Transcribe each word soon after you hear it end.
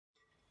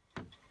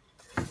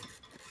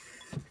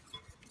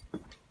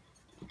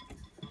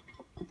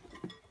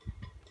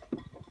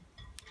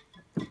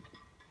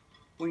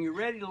When you're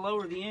ready to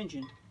lower the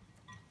engine,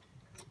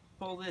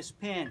 pull this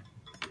pin.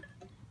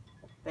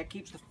 That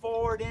keeps the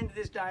forward end of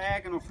this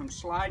diagonal from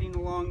sliding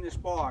along this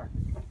bar.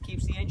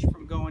 Keeps the engine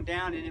from going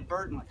down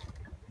inadvertently.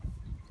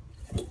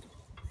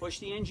 Push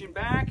the engine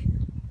back.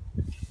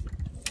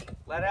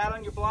 Let out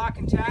on your block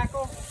and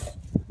tackle.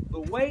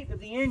 The weight of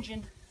the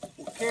engine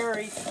will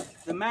carry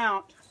the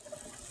mount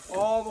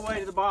all the way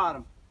to the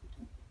bottom.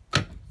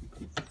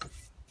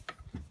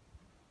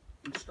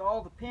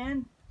 Install the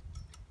pin.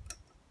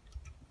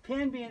 The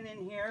pin being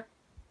in here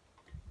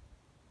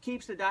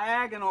keeps the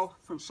diagonal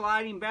from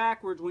sliding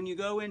backwards when you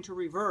go into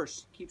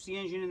reverse. Keeps the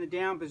engine in the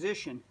down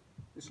position.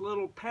 This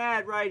little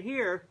pad right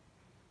here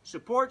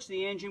supports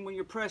the engine when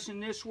you're pressing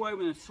this way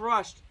when the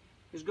thrust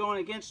is going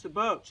against the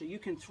boat. So you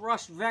can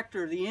thrust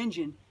vector the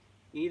engine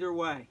either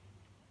way.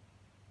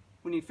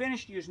 When you're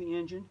finished using the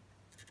engine,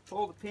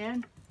 pull the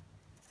pin,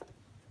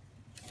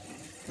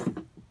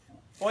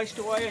 hoist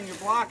away on your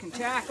block and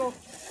tackle.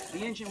 The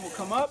engine will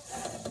come up.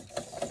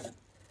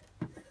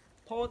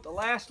 Pull it the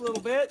last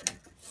little bit.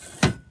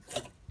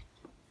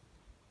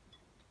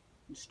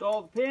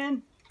 Install the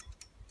pin.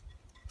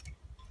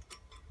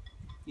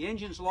 The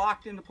engine's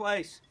locked into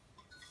place.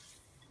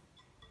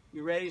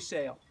 You're ready to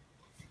sail.